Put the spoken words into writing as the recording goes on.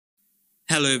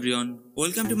Hello everyone,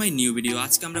 welcome to my new video.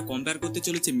 আজকে আমরা compare করতে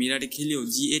চলেছি Mediatek helio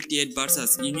G88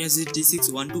 versus Unisoc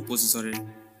T612 প্রসেসরের।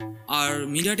 আর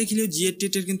Mediatek helio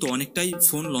G88 এর কিন্তু অনেকটাই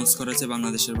ফোন লঞ্চ করা হয়েছে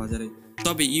বাংলাদেশের বাজারে,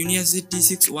 তবে Unisoc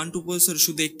T612 প্রসেসর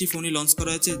শুধু একটি ফোনই লঞ্চ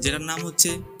করা হয়েছে, যেটার নাম হচ্ছে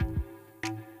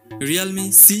Realme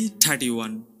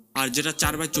C31, আর যেটা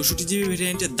 4x64GB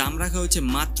ভেরিয়েন্টের দাম রাখা হয়েছে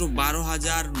মাত্র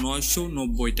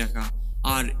 12,990 টাকা।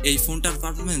 আর এই ফোনটার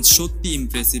পারফরমেন্স সত্যি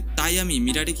ইমপ্রেসিভ, তাই আমি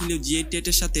Mediatek helio G88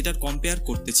 এর সাথে এটার কম্পেয়ার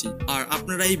করতেছি। আর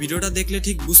আপনারা এই ভিডিওটা দেখলে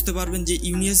ঠিক বুঝতে পারবেন যে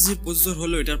Unisoc প্রসেসর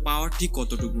হলো এটার পাওয়ার ঠিক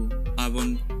কতটুকু, এবং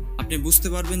আপনি বুঝতে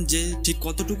পারবেন যে ঠিক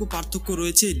কতটুকু পার্থক্য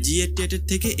রয়েছে G88 এর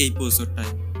থেকে এই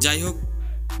প্রসেসরটায়। যাই হোক,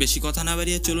 বেশি কথা না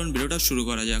বাড়িয়ে চলুন ভিডিওটা শুরু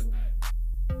করা যাক।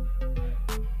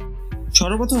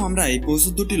 সর্বপ্রথম আমরা এই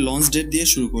প্রসেসর দুটির লঞ্চ ডেট দিয়ে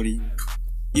শুরু করি।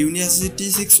 Unisoc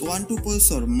T612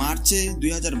 প্রসেসর মার্চে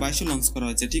 2022 লঞ্চ করা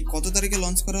হয়েছে। ঠিক কত তারিখে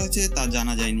লঞ্চ করা হয়েছে তা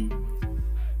জানা যায়নি।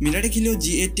 Mediatek helio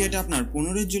G88 আপনার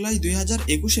 15 জুলাই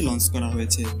 2021 লঞ্চ করা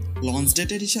হয়েছে। লঞ্চ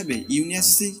ডেটের হিসাবে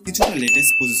Unisoc কিছুটা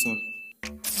latest processor.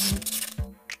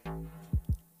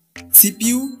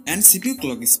 CPU and CPU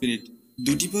clock speed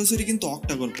দুটি প্রসেসরই কিন্তু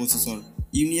octa-core processor.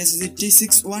 Unisoc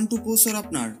T612 processor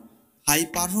আপনার হাই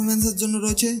পারফরমেন্সের জন্য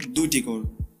রয়েছে দুটি কোর,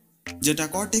 যেটা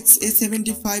Cortex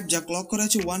A75 যা ক্লক করা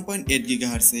হয়েছে 1.8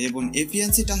 GHz এবং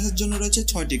এফিসিয়েন্সি টাচের জন্য রয়েছে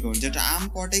 6টি কোর, যেটা ARM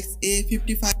Cortex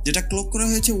A55 যেটা ক্লক করা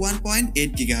হয়েছে 1.8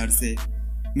 GHz এ।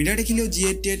 Mediatek helio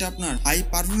G88 আপনার হাই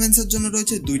পারফরমেন্সের জন্য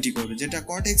রয়েছে দুইটি কোর, যেটা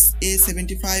Cortex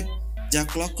A75 যা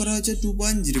ক্লক করা হয়েছে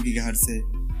 2.0 GHz এ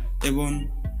এবং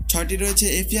 6টি রয়েছে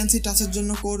এফিসিয়েন্সি টাচের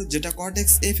জন্য কোর, যেটা Cortex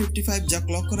A55 যা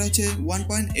ক্লক করা হয়েছে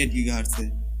 1.8 GHz এ।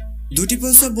 দুটি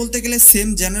প্রসেসর বলতে গেলে সেম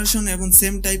জেনারেশন এবং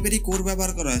সেম টাইপেরই কোর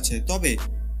ব্যবহার করা আছে, তবে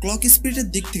ক্লক স্পিডের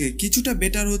দিক থেকে কিছুটা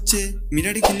বেটার হচ্ছে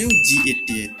Mediatek helio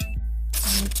G88।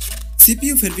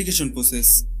 CPU fabrication process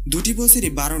দুটি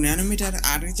প্রসেসরই 12 ন্যানোমিটার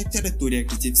আর্কিটেকচারের তৈরি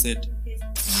একটি chipset.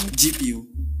 GPU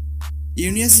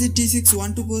Unisoc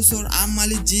T612 processor ARM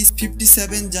Mali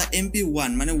G57 যা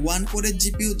MP1 মানে 1 কোরের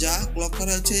GPU যা ক্লক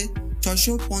করা হয়েছে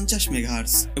 650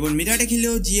 MHz এবং Mediatek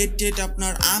helio G88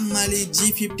 আপনার ARM Mali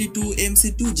G52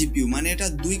 MC2 GPU মানে এটা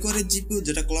 2 কোরের GPU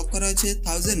যেটা ক্লক করা হয়েছে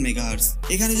 1000 MHz।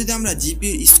 এখানে যদি আমরা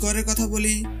GPU স্কোরের কথা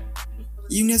বলি,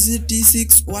 Unisoc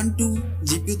T612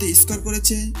 GPU তে স্কোর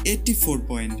করেছে 84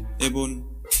 পয়েন্ট এবং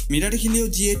Mediatek helio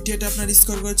G88 আপনার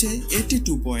স্কোর করেছে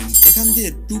 82 পয়েন্ট। এখান দিয়ে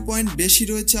 2 পয়েন্ট বেশি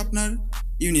রয়েছে আপনার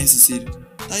Unisoc এর,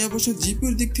 তাই অবশ্য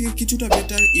GPUর দিক থেকে কিছুটা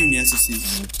বেটার Unisoc।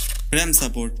 RAM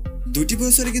সাপোর্ট দুটি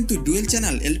প্রসেসরে কিন্তু ডুয়েল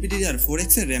চ্যানেল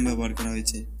LPDDR4X এর RAM ব্যবহার করা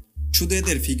হয়েছে, শুধু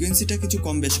এদের ফ্রিকোয়েন্সিটা কিছু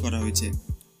কম বেশ করা হয়েছে।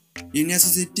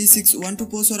 Unisoc T612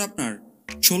 প্রসেসর আপনার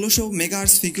 1600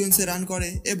 MHz ফ্রিকোয়েন্সি রান করে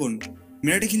এবং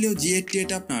Mediatek helio G88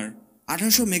 আপনার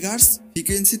 1800 MHz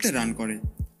ফ্রিকোয়েন্সিতে রান করে।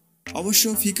 অবশ্য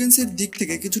ফ্রিকোয়েন্সির দিক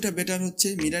থেকে কিছুটা বেটার হচ্ছে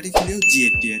Mediatek helio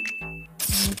G88।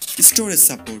 Storage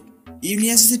support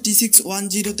Unisoc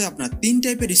T610 তে আপনার 3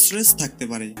 টাইপের স্টোরেজ থাকতে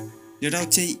পারে, যেটা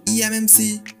হচ্ছে eMMC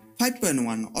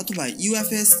 5.1 অথবা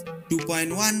UFS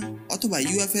 2.1 অথবা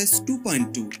UFS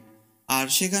 2.2, আর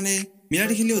সেখানে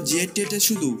Mediatek helio G88 এ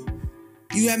শুধু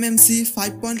eMMC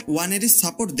 5.1 এরই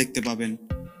সাপোর্ট দেখতে পাবেন।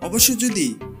 অবশ্য যদি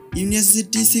Unisoc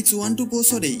T612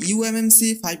 প্রসেসরে eMMC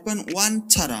 5.1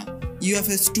 ছাড়া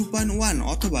UFS 2.1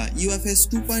 অথবা UFS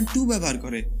 2.2 ব্যবহার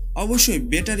করে, অবশ্যই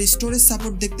বেটার স্টোরেজ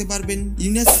সাপোর্ট দেখতে পারবেন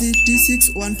Unisoc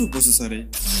T612 প্রসেসরে।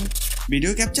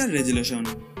 Video capture resolution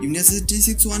Unisoc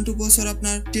T612 processor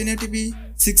আপনার 1080p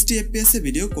 60 fps এ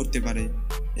ভিডিও করতে পারে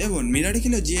এবং Mediatek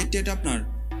helio G88 আপনার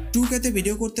 2K তে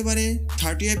ভিডিও করতে পারে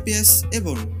 30 fps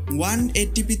এবং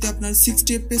 180p তে আপনার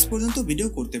 60 fps পর্যন্ত ভিডিও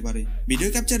করতে পারে। ভিডিও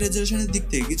ক্যাপচার রেজুলেশনের দিক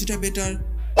থেকে কিছুটা better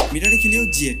Mediatek helio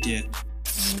G88।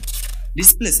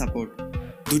 Display support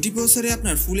দুটি প্রসেসরে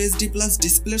আপনার ফুল HD প্লাস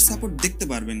ডিসপ্লের সাপোর্ট দেখতে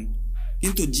পারবেন,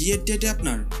 কিন্তু G88 এ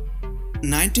আপনার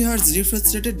 90 Hz রিফ্রেশ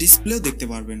রেটের ডিসপ্লেও দেখতে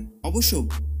পারবেন। অবশ্য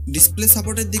ডিসপ্লে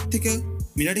সাপোর্টের দিক থেকে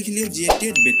Mediatek helio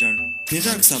G88 better.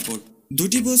 Network support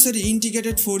দুটি processor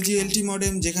integrated 4G LTE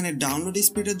modem, যেখানে ডাউনলোড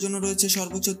স্পিডের জন্য রয়েছে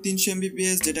সর্বোচ্চ 300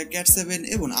 Mbps যেটা Cat7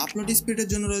 এবং আপলোড স্পিডের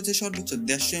জন্য রয়েছে সর্বোচ্চ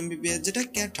 150 Mbps যেটা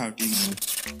Cat13।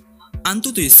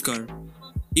 আন্তুতু স্কোর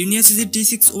Unisoc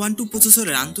T612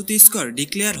 প্রসেসরের আন্তুতু স্কোর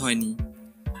ডিক্লেয়ার হয়নি।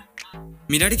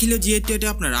 Mediatek helio G88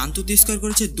 আপনার আন্তুতু স্কোর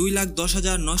করেছে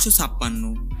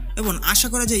 2,10,956 এবং আশা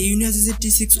করা যায় Unisoc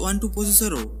T612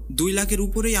 প্রসেসরও 2 লাখের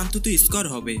উপরেই আন্তুতু স্কোর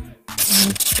হবে।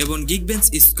 এবং GEEKBENCH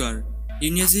score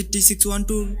Unisoc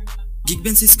T612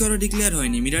 GEEKBENCH স্কোরও declare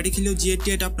হয়নি। Mediatek helio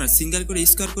G88 আপনার সিঙ্গেল করে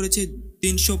স্কোর করেছে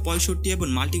 365 এবং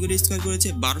মাল্টি করে স্কোর করেছে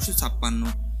 1256।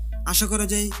 আশা করা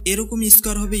যায় এরকমই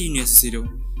স্কোর হবে Unisoc এরও।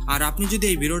 আর আপনি যদি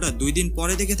এই ভিডিওটা 2 দিন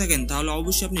পরে দেখে থাকেন তাহলে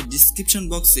অবশ্যই আপনি ডিসক্রিপশন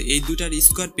বক্সে এই দুটার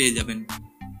স্কোর পেয়ে যাবেন।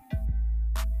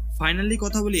 ফাইনালি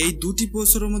কথা বলি, এই দুটি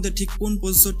প্রসেসরের মধ্যে ঠিক কোন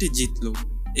প্রসেসরটি জিতলো।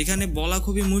 এখানে বলা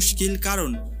খুবই মুশকিল,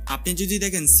 কারণ আপনি যদি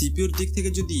দেখেন সিপিইউর দিক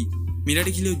থেকে যদি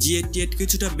Mediatek Helio G88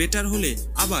 কিছুটা বেটার হলে,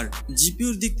 আবার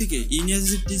জিপিইউর দিক থেকে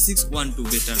Unisoc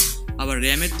T612 বেটার, আবার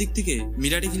র্যামের দিক থেকে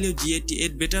Mediatek Helio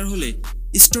G88 বেটার হলে,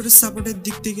 স্টোরেজ সাপোর্টের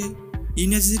দিক থেকে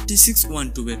Unisoc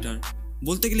T612 বেটার।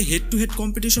 বলতে গেলে হেড টু হেড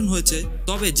কম্পিটিশন হয়েছে।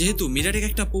 তবে যেহেতু Mediatek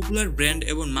একটা পপুলার ব্র্যান্ড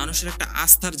এবং মানুষের একটা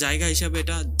আস্থার জায়গা হিসাবে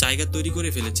এটা জায়গা তৈরি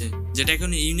করে ফেলেছে, যেটা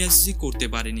এখন Unisoc করতে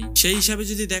পারেনি, সেই হিসাবে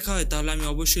যদি দেখা হয় তাহলে আমি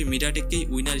অবশ্যই Mediatekকেই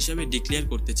উইনার হিসাবে ডিক্লেয়ার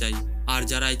করতে চাই। আর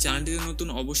যারা এই চ্যানেলটিতে নতুন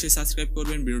অবশ্যই সাবস্ক্রাইব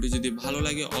করবেন, ভিডিওটি যদি ভালো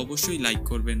লাগে অবশ্যই লাইক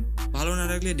করবেন, ভালো না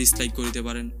লাগলে ডিসলাইক করে দিতে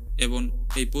পারেন, এবং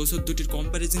এই প্রসেসর দুটির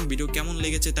কম্প্যারিজন ভিডিও কেমন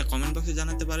লেগেছে তা কমেন্ট বক্সে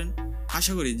জানাতে পারেন।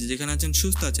 আশা করি যেখানে আছেন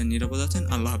সুস্থ আছেন, নিরাপদ আছেন।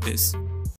 আল্লাহ হাফেজ।